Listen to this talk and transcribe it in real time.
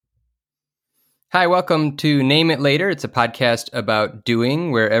Hi, welcome to Name It Later. It's a podcast about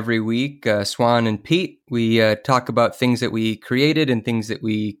doing, where every week, Swan and Pete, we talk about things that we created and things that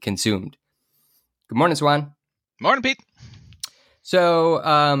we consumed. Good morning, Swan. Morning, Pete. So,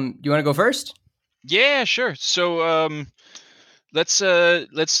 you want to go first? Yeah, sure. So, let's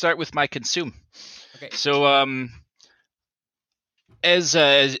start with my consume. Okay. So, as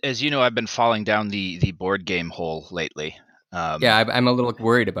you know, I've been falling down the board game hole lately. Yeah, I'm a little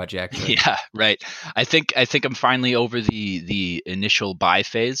worried about you, actually. Yeah, right. I think I'm finally over the initial buy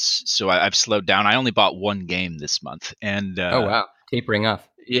phase, so I've slowed down. I only bought one game this month, and Oh, wow. Tapering off.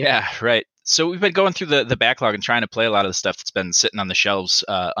 yeah, right. So we've been going through the backlog and trying to play a lot of the stuff that's been sitting on the shelves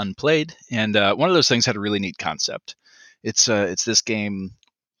unplayed. And one of those things had a really neat concept. It's this game,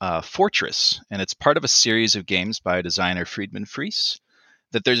 Fortress, and it's part of a series of games by designer Friedman Fries.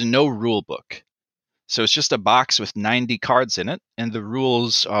 That there's no rule book, so it's just a box with 90 cards in it, and the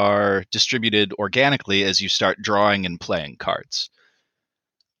rules are distributed organically as you start drawing and playing cards.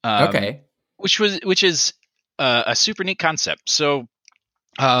 Okay. Which is a super neat concept. So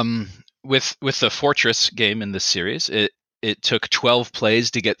um, with the Fortress game in this series, it took 12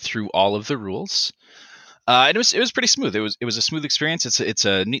 plays to get through all of the rules. And it was pretty smooth. It was a smooth experience. It's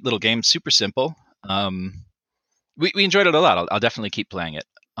a neat little game, super simple. We enjoyed it a lot. I'll definitely keep playing it.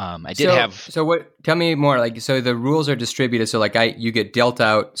 I did have. So what? Tell me more. So the rules are distributed. So you get dealt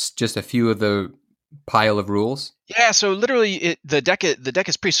out just a few of the pile of rules. Yeah. So literally, the deck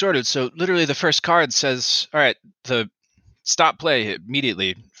is pre-sorted. So literally, the first card says, "All right, the stop play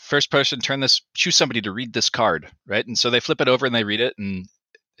immediately. First person, choose somebody to read this card," right? And so they flip it over and they read it and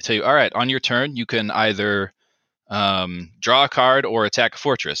they tell you, "All right, on your turn, you can either draw a card or attack a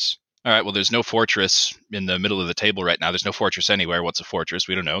fortress." All right, well, there's no fortress in the middle of the table right now. There's no fortress anywhere. What's a fortress?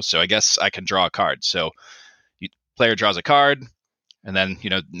 We don't know. So I guess I can draw a card. So player draws a card, and then,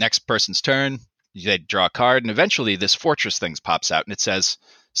 next person's turn, they draw a card, and eventually this fortress thing pops out, and it says,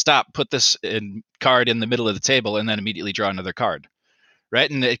 "Stop, put this card in the middle of the table, and then immediately draw another card." Right?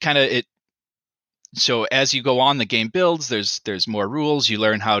 And so as you go on, the game builds. There's more rules. You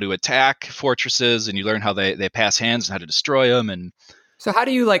learn how to attack fortresses, and you learn how they pass hands and how to destroy them. And so how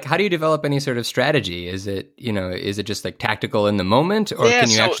do you develop any sort of strategy? Is it just like tactical in the moment, or can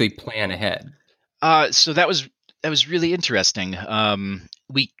you actually plan ahead? So that was really interesting.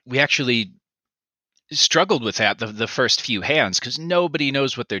 We actually struggled with that the first few hands because nobody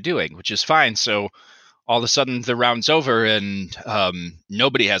knows what they're doing, which is fine. So all of a sudden the round's over and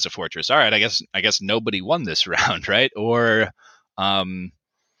nobody has a fortress. All right, I guess nobody won this round, right? Or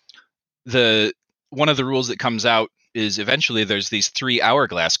the one of the rules that comes out is eventually there's these 3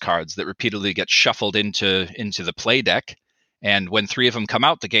 hourglass cards that repeatedly get shuffled into the play deck, and when 3 of them come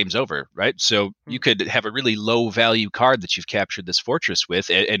out, the game's over, right? So you could have a really low value card that you've captured this fortress with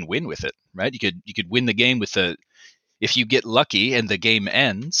and win with it, right? You could win the game with if you get lucky and the game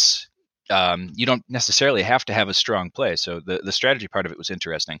ends. You don't necessarily have to have a strong play. So the strategy part of it was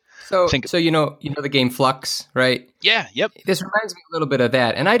interesting. So the game Flux, right? Yeah, yep. This reminds me a little bit of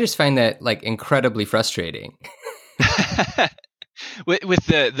that, and I just find that like incredibly frustrating. with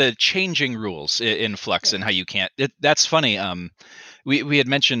the changing rules in Flux and how you can't. That's funny. We had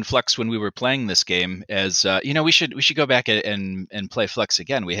mentioned Flux when we were playing this game as we should go back and play Flux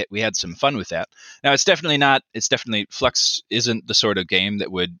again. We had some fun with that. Now it's definitely Flux isn't the sort of game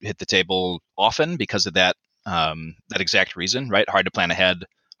that would hit the table often because of that exact reason, right? Hard to plan ahead,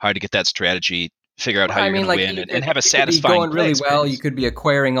 hard to get that strategy, figure out how you're going to win and have a satisfying going really experience. Well. You could be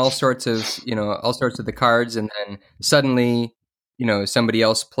acquiring all sorts of the cards, and then suddenly somebody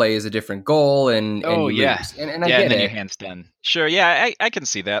else plays a different goal, and you lose. And I get and then it. Your hand's done. Sure, yeah, I can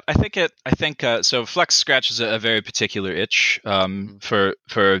see that. I think so. Flux scratches a very particular itch for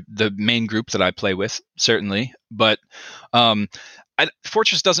the main group that I play with, certainly. But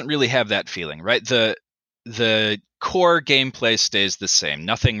Fortress doesn't really have that feeling, right? The core gameplay stays the same.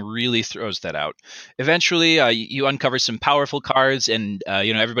 Nothing really throws that out. Eventually, you uncover some powerful cards, and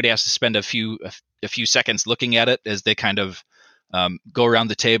everybody has to spend a few seconds looking at it as they kind of go around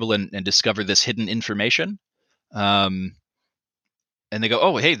the table and discover this hidden information. And they go,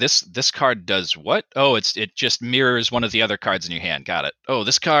 "Oh, hey, this card does what? Oh, it just mirrors one of the other cards in your hand. Got it. Oh,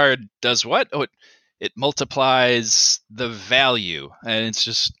 this card does what? Oh, it multiplies the value." And it's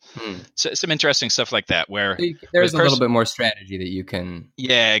just some interesting stuff like that where there's a little bit more strategy that you can.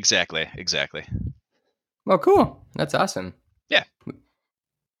 Yeah, exactly. Well, cool. That's awesome. Yeah.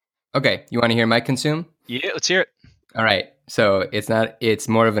 Okay, you want to hear my consume? Yeah, let's hear it. All right. So it's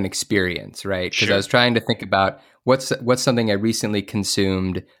more of an experience, right? Because Sure. I was trying to think about what's something I recently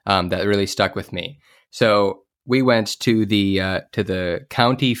consumed that really stuck with me. So we went to the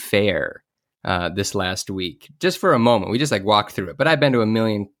county fair this last week, just for a moment. We just like walked through it. But I've been to a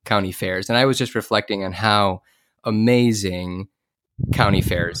million county fairs, and I was just reflecting on how amazing county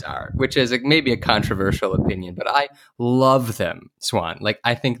fairs are, which is like maybe a controversial opinion, but I love them, Swan. Like,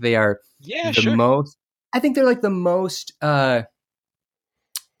 I think they are most, I think they're like the most, they're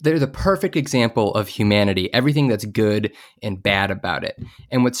the perfect example of humanity, everything that's good and bad about it.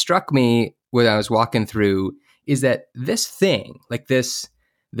 And what struck me when I was walking through is that this thing, like this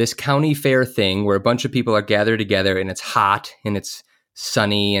county fair thing where a bunch of people are gathered together and it's hot and it's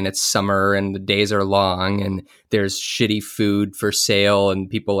sunny and it's summer and the days are long and there's shitty food for sale and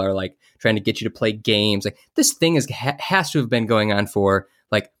people are like trying to get you to play games. Like, this thing has to have been going on for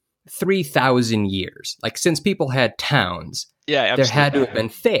like 3,000 years. Like, since people had towns, there had to have been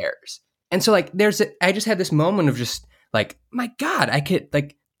fairs. And so like I just had this moment of just like, my God, I could,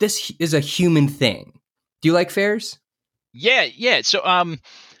 like, this is a human thing. Do you like fairs? Yeah. So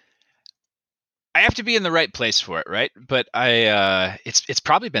I have to be in the right place for it, right? But it's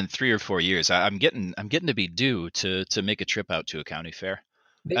probably been 3 or 4 years. I'm getting to be due to make a trip out to a county fair.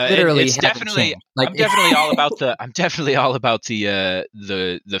 They literally it's definitely like, I'm definitely all about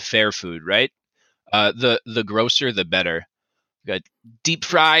the fair food, right? The grosser the better. You got deep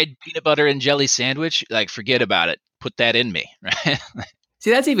fried peanut butter and jelly sandwich, like, forget about it. Put that in me, right? See,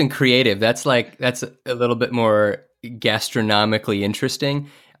 that's even creative. That's a little bit more gastronomically interesting.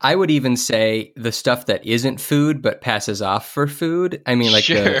 I would even say the stuff that isn't food but passes off for food. I mean, like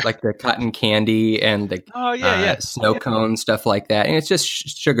the cotton candy and the snow cone, stuff like that. And it's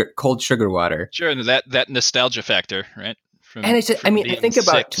just cold sugar water. Sure, and that nostalgia factor, right? And it's just, I mean, I think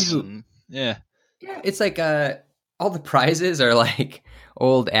about too. Yeah, it's like all the prizes are like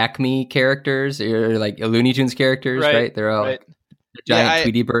old Acme characters or like Looney Tunes characters, right? They're all like the giant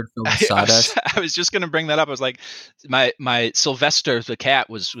Tweety bird filled with sawdust. I was just going to bring that up. I was like, my Sylvester the cat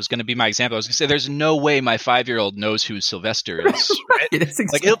was going to be my example. I was going to say, there's no way my 5-year-old knows who Sylvester is. Right? Exactly.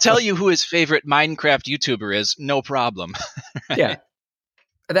 Like, he'll tell you who his favorite Minecraft YouTuber is, no problem. Right? Yeah.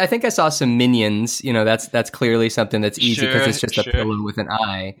 I think I saw some Minions. You know, that's clearly something that's easy because it's just a pillow with an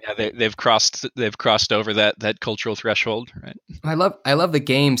eye. Yeah, they've crossed over that cultural threshold, right? I love the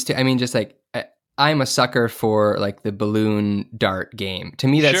games too. I mean, just like, I'm a sucker for like the balloon dart game. To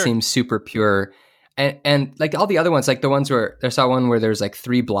me, that seems super pure. And like all the other ones, like the ones where I saw one where there's like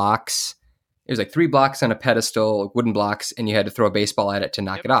 3 blocks. It was like 3 blocks on a pedestal, wooden blocks, and you had to throw a baseball at it to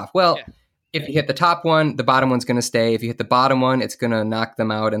knock it off. Well, if you hit the top one, the bottom one's going to stay. If you hit the bottom one, it's going to knock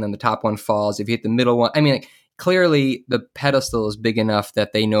them out, and then the top one falls. If you hit the middle one, I mean, like, clearly the pedestal is big enough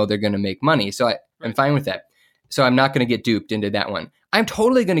that they know they're going to make money. So I'm fine with that. So I'm not going to get duped into that one. I'm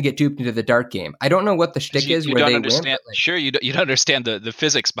totally going to get duped into the dart game. I don't know what the shtick is where they understand. win. Like, sure, you don't understand the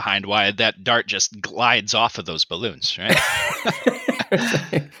physics behind why that dart just glides off of those balloons, right?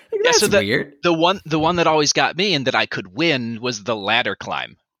 That's weird. The one that always got me and that I could win was the ladder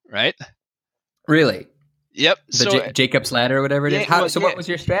climb, right? Really? Yep. The Jacob's ladder or whatever it is. What was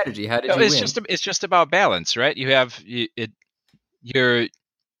your strategy? How did you win? It's just about balance, right? You have your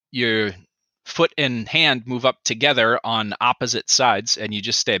foot and hand move up together on opposite sides, and you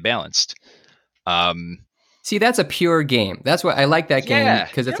just stay balanced. See, that's a pure game. That's why I like that game,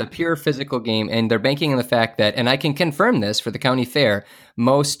 because it's a pure physical game, and they're banking on the fact that, and I can confirm this for the county fair,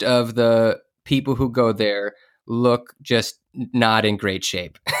 most of the people who go there look just not in great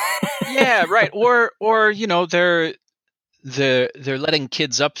shape. Yeah, right. Or you know, they're letting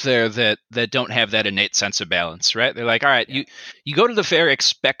kids up there that don't have that innate sense of balance, right? They're like, all right, you go to the fair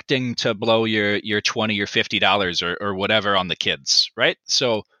expecting to blow your $20 or $50 or whatever on the kids, right?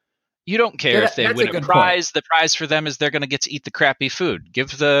 So you don't care if they win a prize. Point. The prize for them is they're going to get to eat the crappy food. Give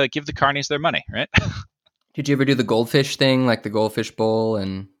the carnies their money, right? Did you ever do the goldfish thing, like the goldfish bowl?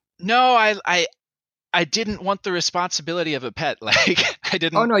 And no, I didn't want the responsibility of a pet. Like, I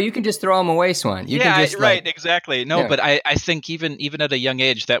didn't. Oh no, you can just throw them away, Swan. You can just, right, exactly. No, but I think even at a young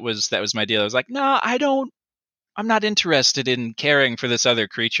age, that was my deal. I was like, no, I'm not interested in caring for this other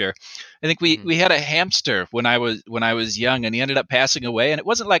creature. I think we had a hamster when I was young, and he ended up passing away. And it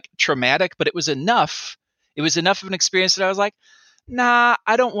wasn't like traumatic, but it was enough. It was enough of an experience that I was like, nah,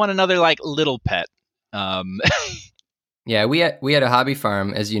 I don't want another like little pet. Yeah, we had a hobby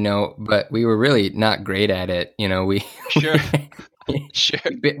farm, as you know, but we were really not great at it. You know, Sure.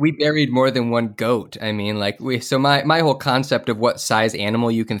 we buried more than one goat. I mean, like so my whole concept of what size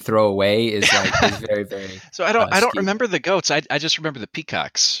animal you can throw away is very, very. So I don't remember the goats. I just remember the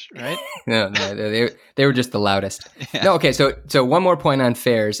peacocks, right? No, they were just the loudest. Yeah. No, okay. So one more point on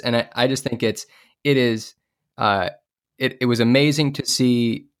fairs, and I just think it was amazing to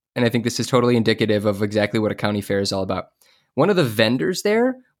see. And I think this is totally indicative of exactly what a county fair is all about. One of the vendors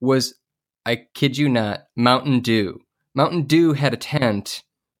there was I kid you not, Mountain Dew. Mountain Dew had a tent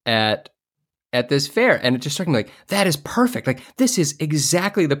at this fair, and it just struck me like, that is perfect. Like, this is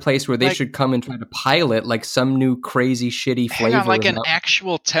exactly the place where they Like- should come and try to pilot like some new crazy shitty Hang flavor. on, like of an Mountain-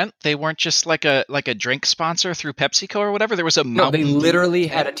 actual tent? They weren't just like a drink sponsor through PepsiCo or whatever? There was a No, they Mountain Dew literally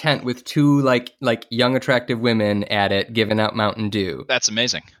tent? had a tent with two like young attractive women at it giving out Mountain Dew. That's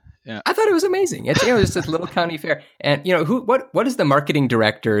amazing. I thought it was amazing. It's just this little county fair, and what is the marketing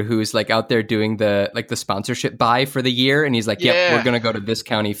director who's like out there doing the sponsorship buy for the year, and he's like, "Yep, Yeah. we're gonna go to this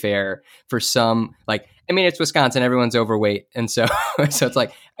county fair for some like." I mean, it's Wisconsin; everyone's overweight, and so it's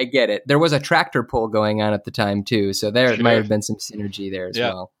like I get it. There was a tractor pull going on at the time too, so there Sure. might have been some synergy there as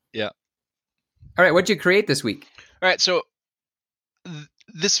well. Yeah. All right, what'd you create this week? All right, so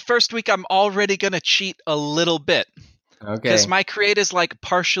this first week I'm already going to cheat a little bit. Okay. Because my create is like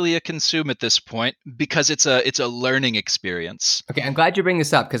partially a consume at this point because it's a learning experience. Okay, I'm glad you bring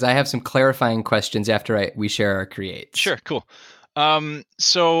this up because I have some clarifying questions after we share our creates. Sure, cool.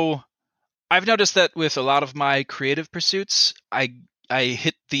 So I've noticed that with a lot of my creative pursuits, I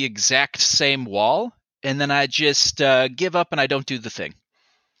hit the exact same wall, and then I just give up and I don't do the thing.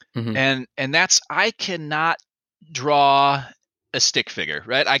 Mhm. And that's I cannot draw a stick figure,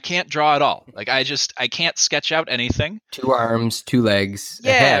 right? I can't draw at all. Like I can't sketch out anything. 2 arms, 2 legs. a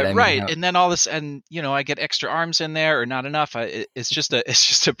Yeah, head. I mean, right. how- And then all this, and I get extra arms in there or not enough. It's just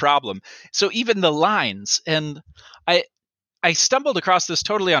a problem. So even the lines, and I stumbled across this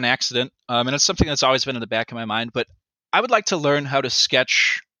totally on accident, and it's something that's always been in the back of my mind. But I would like to learn how to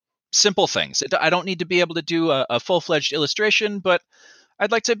sketch simple things. I don't need to be able to do a full-fledged illustration, but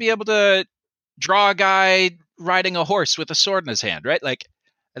I'd like to be able to draw a guy riding a horse with a sword in his hand, right? Like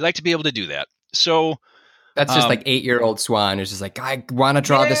I'd like to be able to do that. So That's just like 8-year-old Swan who's just like, I want to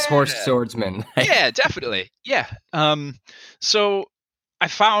draw this horse Yeah. swordsman. yeah, definitely. Yeah. So I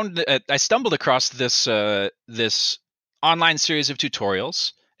found I stumbled across this this online series of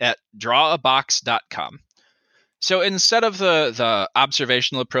tutorials at drawabox.com. So instead of the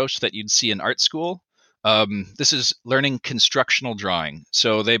observational approach that you'd see in art school, this is learning constructional drawing.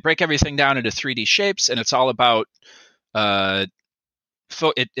 So they break everything down into 3D shapes, and it's all about the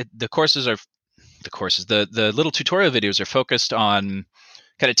little tutorial videos are focused on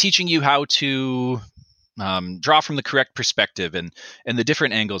kind of teaching you how to draw from the correct perspective and the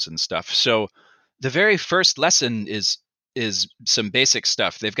different angles and stuff. So the very first lesson is some basic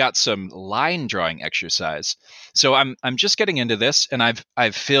stuff. They've got some line drawing exercise. So I'm just getting into this, and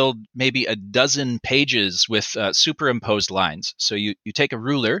I've filled maybe a dozen pages with superimposed lines. So you take a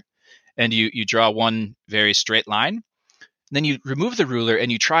ruler and you draw one very straight line. Then you remove the ruler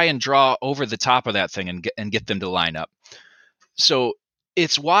and you try and draw over the top of that thing and get them to line up. So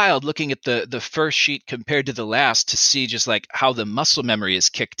it's wild looking at the first sheet compared to the last to see just like how the muscle memory is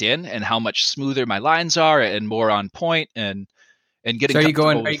kicked in and how much smoother my lines are and more on point and getting. So are you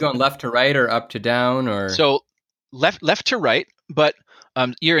comfortable going left to right or up to down or? So left to right, but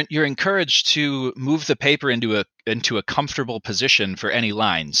you're encouraged to move the paper into a comfortable position for any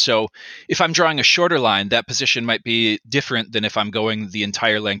line. So if I'm drawing a shorter line, that position might be different than if I'm going the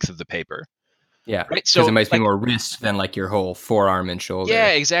entire length of the paper. Yeah, right. because So it might be more wrist than like your whole forearm and shoulder. yeah,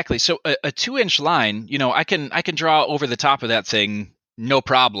 exactly. So a 2-inch line, I can draw over the top of that thing. No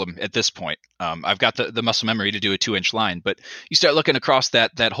problem at this point. I've got the muscle memory to do a 2-inch line, but you start looking across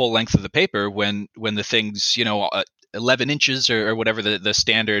that whole length of the paper when the thing's 11 inches or whatever the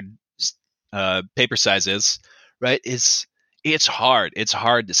standard paper size is, right? It's hard. It's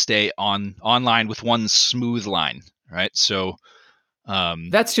hard to stay online with one smooth line, right? So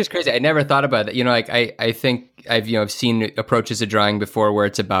that's just crazy. I never thought about it. Like I think I've seen approaches to drawing before where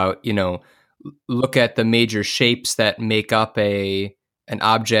it's about look at the major shapes that make up an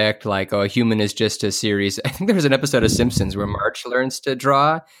object, like a human is just a series. I think there was an episode of Simpsons where Marge learns to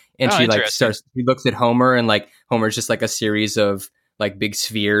draw, and she looks at Homer, and like Homer's just like a series of like big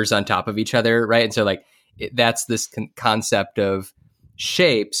spheres on top of each other, right? And so like that's this concept of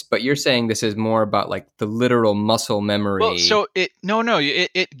shapes, but you're saying this is more about like the literal muscle memory. Well, so it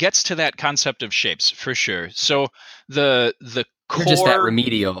gets to that concept of shapes for sure. So the core, you're just that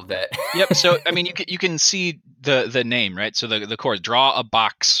remedial that. Yep. So I mean, you can see the name, right? So the core is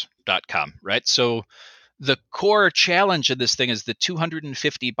drawabox.com, right? So the core challenge of this thing is the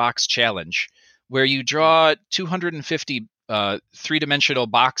 250 box challenge, where you draw 250 3-dimensional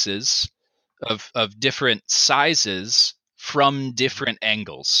boxes of different sizes from different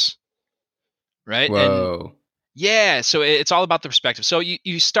angles, right? Whoa. And yeah, so it's all about the perspective. So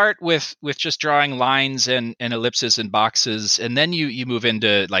you start with just drawing lines and ellipses and boxes, and then you move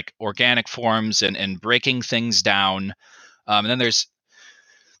into like organic forms and breaking things down. And then there's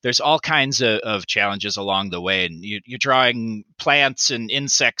there's all kinds of challenges along the way, and you're drawing plants and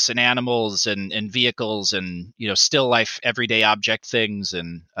insects and animals and vehicles and still life, everyday object things,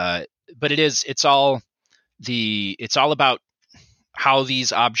 and but it's all about how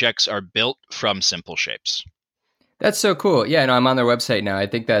these objects are built from simple shapes. That's so cool. Yeah, no, I'm on their website now. I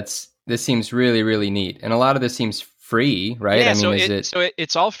think this seems really, really neat. And a lot of this seems free, right? Yeah,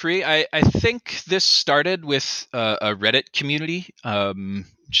 it's all free. I think this started with a Reddit community,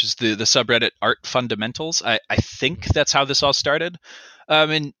 which is the subreddit Art Fundamentals. I think that's how this all started.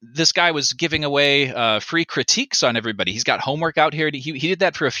 And this guy was giving away free critiques on everybody. He's got homework out here. He did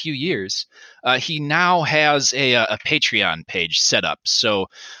that for a few years. He now has a Patreon page set up. So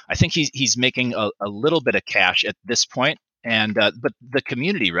I think he's making a little bit of cash at this point. And but the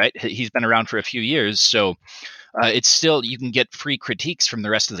community, right? He's been around for a few years, so it's still, you can get free critiques from the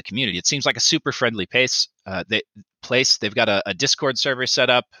rest of the community. It seems like a super friendly place. They've got a Discord server set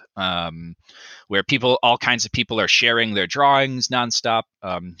up where all kinds of people are sharing their drawings nonstop.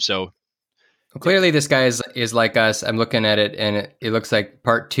 So clearly, this guy is like us. I'm looking at it, and it looks like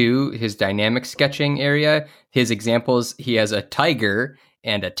part 2, his dynamic sketching area. His examples: he has a tiger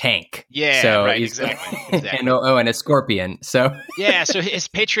and a tank. Yeah, so right, exactly. And and a scorpion. So yeah, so his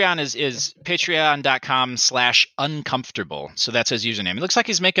Patreon is patreon.com/uncomfortable. So that's his username. It looks like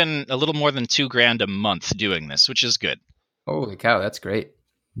he's making a little more than $2,000 a month doing this, which is good. Holy cow, that's great.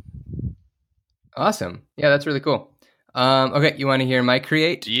 Awesome. Yeah, that's really cool. Okay, you want to hear my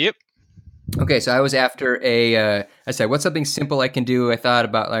create? Yep. Okay, so I was after I said, what's something simple I can do? I thought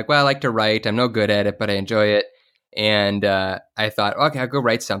about I like to write. I'm no good at it, but I enjoy it. And I thought, okay, I'll go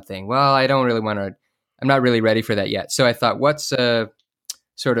write something. Well, I don't really want to, I'm not really ready for that yet. So I thought, what's a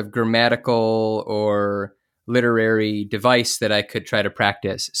sort of grammatical or literary device that I could try to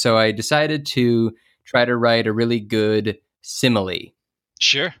practice? So I decided to try to write a really good simile.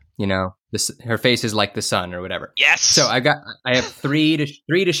 Sure. Her face is like the sun or whatever. Yes. So I have three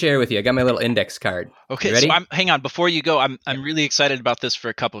to share with you. I got my little index card. Okay. So hang on, before you go, I'm really excited about this for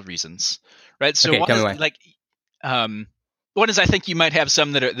a couple of reasons, right? So okay, one is I think you might have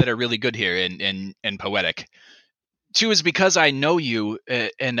some that are really good here and poetic. 2 is because I know you,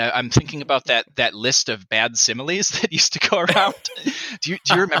 and I'm thinking about that list of bad similes that used to go around. Do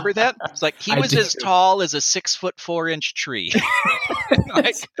you remember that? It's like he was as tall as a 6'4" tree,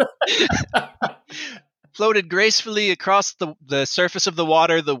 floated gracefully across the surface of the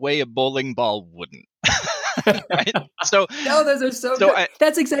water the way a bowling ball wouldn't. Right? So no, those are so good.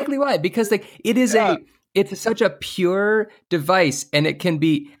 That's exactly why, because it is it's such a pure device, and it can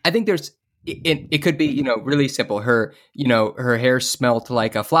be. I think it could be really simple. Her her hair smelt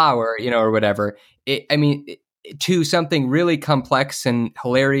like a flower, or whatever. To something really complex and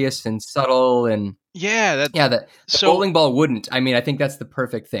hilarious and subtle and the bowling ball wouldn't. I think that's the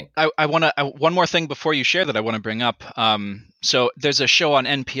perfect thing. I want to one more thing before you share that I want to bring up. So there's a show on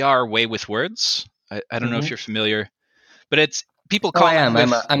NPR, Way with Words. I don't know if you're familiar, but it's people call. I am.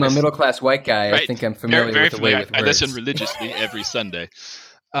 I'm a middle class white guy. Right. I think I'm familiar very with the Way with Words. I listen religiously every Sunday.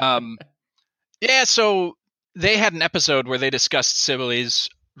 Yeah, so they had an episode where they discussed similes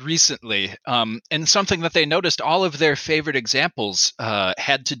recently, and something that they noticed, all of their favorite examples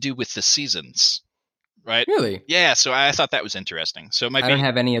had to do with the seasons, right? Really? Yeah, so I thought that was interesting. So it might I don't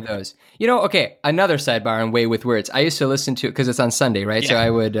have any of those. Okay, another sidebar on Way with Words. I used to listen to it because it's on Sunday, right? Yeah. So I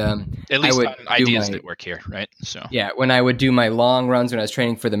would at least on Ideas Network here, right? So yeah, when I would do my long runs when I was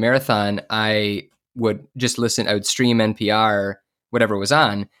training for the marathon, I would just listen. I would stream NPR, whatever was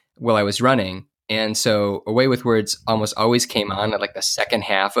on, while I was running. And so Away with Words almost always came on at the second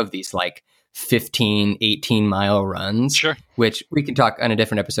half of these 15, 18 mile runs. Sure. Which we can talk on a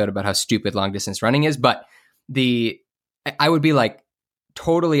different episode about how stupid long distance running is. But I would be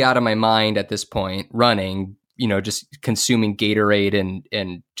totally out of my mind at this point running, just consuming Gatorade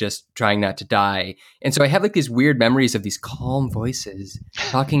and just trying not to die. And so I have these weird memories of these calm voices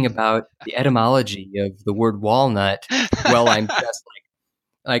talking about the etymology of the word walnut while I'm just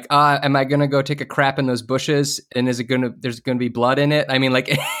am I gonna go take a crap in those bushes? And there's gonna be blood in it?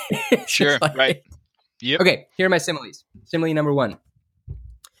 Sure, right. Yep. Okay, here are my similes. Simile number 1.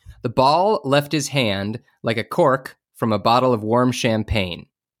 The ball left his hand like a cork from a bottle of warm champagne.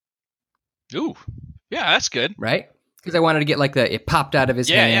 Ooh, yeah, that's good. Right? Because I wanted to get it popped out of his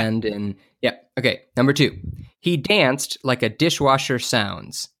hand. Yeah. And yeah. Okay, number 2. He danced like a dishwasher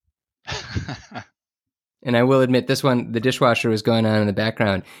sounds. And I will admit, this one, the dishwasher was going on in the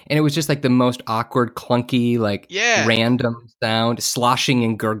background, and it was just the most awkward, clunky, random sound, sloshing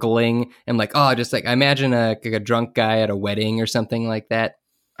and gurgling. And I imagine a drunk guy at a wedding or something like that.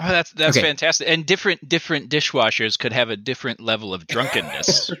 Oh, that's Okay. fantastic. And different dishwashers could have a different level of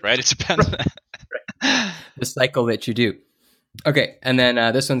drunkenness, right? It depends. The cycle that you do. Okay, and then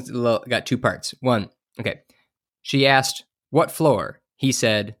this one's got two parts. One, okay. She asked, "What floor?" He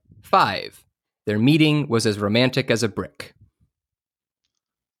said, 5. Their meeting was as romantic as a brick.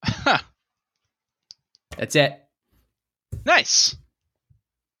 That's it. Nice.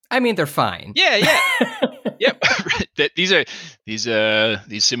 I mean, they're fine. Yeah. Yep. These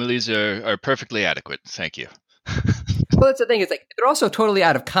similes are perfectly adequate. Thank you. Well, that's the thing. It's like they're also totally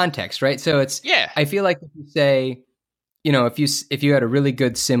out of context, right? So it's I feel like if you say, if you had a really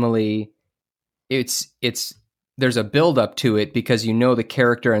good simile, it's there's a build up to it because you know the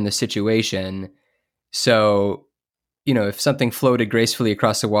character and the situation. So, if something floated gracefully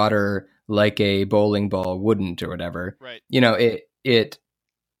across the water like a bowling ball wouldn't or whatever, right?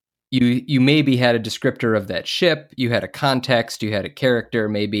 You maybe had a descriptor of that ship, you had a context, you had a character,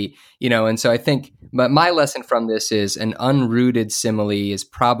 maybe, and so I think, but my lesson from this is an unrooted simile is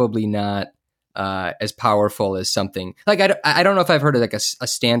probably not as powerful as something like, I don't know if I've heard of like a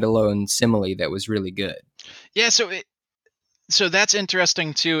standalone simile that was really good. Yeah. So that's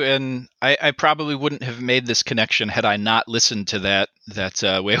interesting too. And I probably wouldn't have made this connection had I not listened to that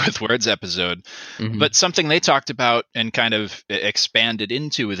Way with Words episode. Mm-hmm. But something they talked about and kind of expanded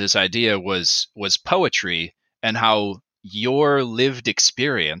into with this idea was poetry, and how your lived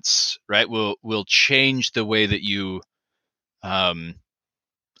experience, right, will change the way that you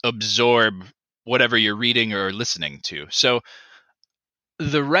absorb whatever you're reading or listening to. So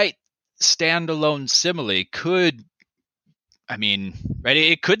the right standalone simile could, right,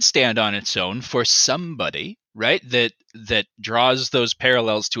 it could stand on its own for somebody, right, that draws those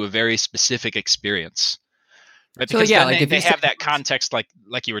parallels to a very specific experience. Right? Because so, yeah, they have that context, like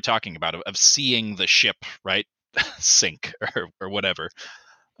you were talking about, of seeing the ship, right, sink or whatever.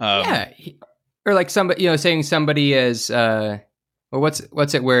 Or like somebody, saying somebody is,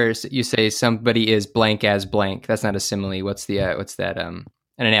 what's it where you say somebody is blank as blank? That's not a simile. What's that? An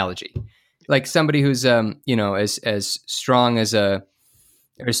analogy. Like somebody who's as strong as or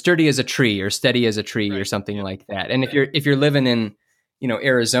sturdy as a tree, or steady as a tree, right, or something like that. And if you're living in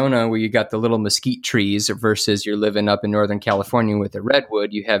Arizona, where you got the little mesquite trees, versus you're living up in Northern California with the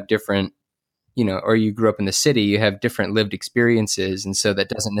redwood, you have different, or you grew up in the city, you have different lived experiences, and so that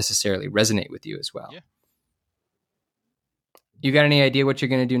doesn't necessarily resonate with you as well. Yeah. You got any idea what you're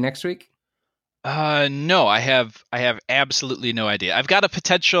going to do next week? No, I have absolutely no idea. I've got a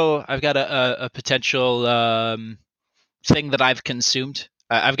potential thing that I've consumed.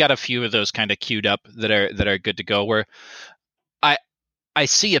 I've got a few of those kind of queued up that are good to go, where I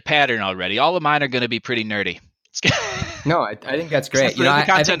see a pattern already. All of mine are going to be pretty nerdy. No, I think that's great. The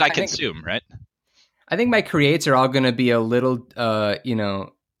content I consume, right? I think my creates are all going to be a little,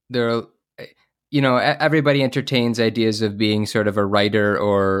 they're, everybody entertains ideas of being sort of a writer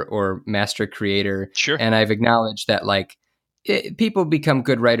or master creator. Sure. And I've acknowledged that, like, people become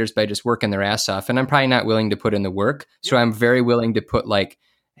good writers by just working their ass off. And I'm probably not willing to put in the work. Yep. So I'm very willing to put, like,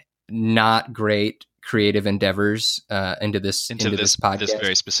 not great creative endeavors into this podcast. This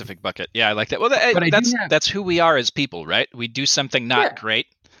very specific bucket. Yeah, I like that. Well, that's who we are as people, right? We do something not great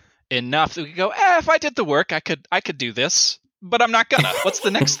enough that we go, if I did the work, I could do this, but I'm not gonna. What's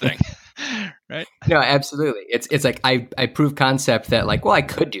the next thing? Right? No, absolutely. It's like I prove concept that, like, well, I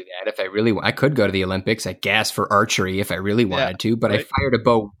could do that if I really want. I could go to the Olympics. I gas for archery if I really wanted to, but right. I fired a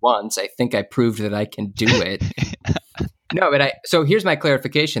bow once. I think I proved that I can do it. No, but so here's my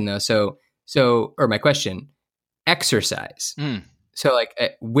clarification though. So or my question, exercise. So, like,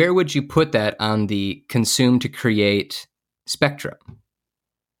 where would you put that on the consume to create spectrum?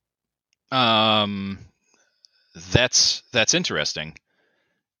 That's interesting.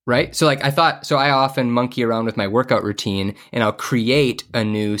 Right? So, like, I often monkey around with my workout routine, and I'll create a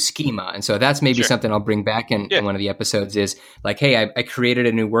new schema. And so that's maybe something I'll bring back in one of the episodes, is like, hey, I created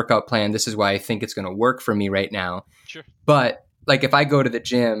a new workout plan. This is why I think it's going to work for me right now. Sure. But, like, if I go to the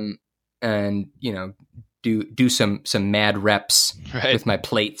gym and, do some mad reps with my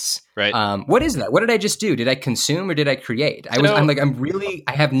plates. Right. What is that? What did I just do? Did I consume or did I create? I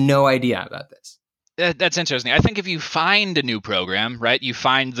have no idea about this. That's interesting. I think if you find a new program, right, you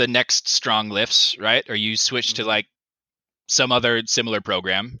find the next strong lifts, right, or you switch to, like, some other similar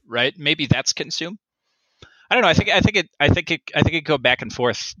program, right? Maybe that's consume. I don't know. I think it go back and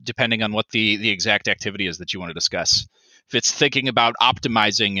forth depending on what the exact activity is that you want to discuss. If it's thinking about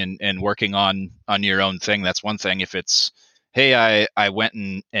optimizing and working on your own thing, that's one thing. If it's, hey, I went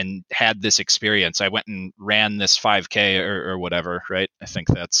and had this experience, I went and ran this 5K or whatever, right? I think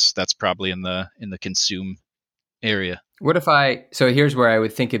that's probably in the consume area. What if so here's where I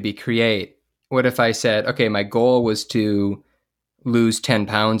would think it'd be create. What if I said, okay, my goal was to lose 10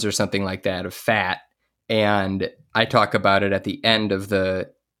 pounds or something like that of fat, and I talk about it at the end of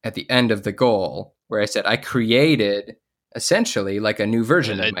the goal, where I said I created essentially like a new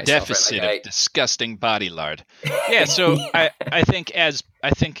version of myself. Deficit of disgusting body lard. Yeah, so yeah. I think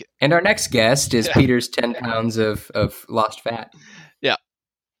and our next guest is Peter's 10 pounds of lost fat. Yeah.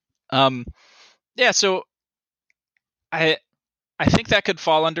 So I think that could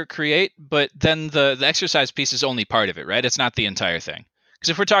fall under create, but then the exercise piece is only part of it, right? It's not the entire thing. Because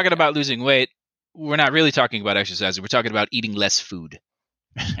if we're talking about losing weight, we're not really talking about exercise. We're talking about eating less food.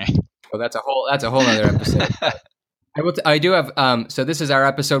 Well, that's a whole other episode. I do have so this is our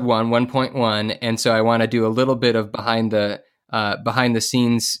episode 1.1, and so I want to do a little bit of behind the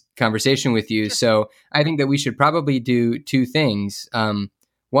scenes conversation with you. Sure. So I think that we should probably do two things.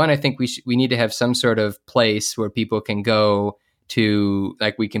 One, I think we need to have some sort of place where people can go to,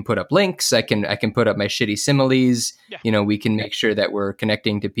 like, we can put up links. I can put up my shitty similes. Yeah. We can make sure that we're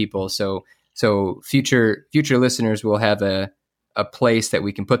connecting to people. So future listeners will have a place that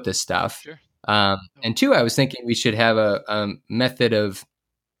we can put this stuff. Sure. And two, I was thinking we should have a method of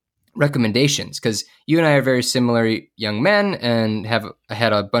recommendations, because you and I are very similar young men and have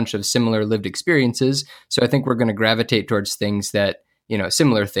had a bunch of similar lived experiences. So I think we're going to gravitate towards things that,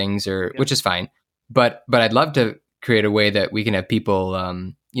 similar things, which is fine. But I'd love to create a way that we can have people,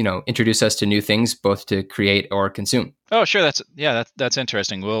 introduce us to new things, both to create or consume. Oh, sure. That's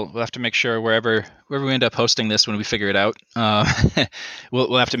interesting. We'll have to make sure wherever we end up hosting this, when we figure it out,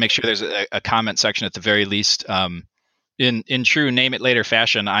 we'll have to make sure there's a comment section at the very least. In true Name It Later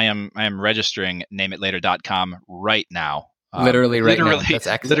fashion, I am registering nameitlater.com right now. Literally right now. That's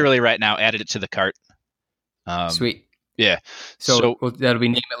excellent. Literally right now. Added it to the cart. Sweet. Yeah. So that'll be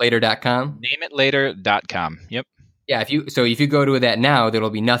nameitlater.com. Nameitlater.com. Yep. Yeah, if you go to that now, there'll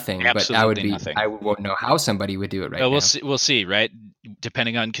be nothing. Absolutely nothing. I won't know how somebody would do it right now. We'll see, right?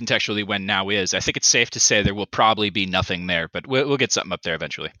 Depending on contextually when now is. I think it's safe to say there will probably be nothing there, but we'll get something up there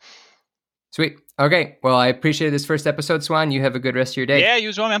eventually. Sweet. Okay. Well, I appreciated this first episode, Swan. You have a good rest of your day. Yeah, you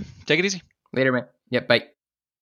as well, man. Take it easy. Later, man. Yep. Bye.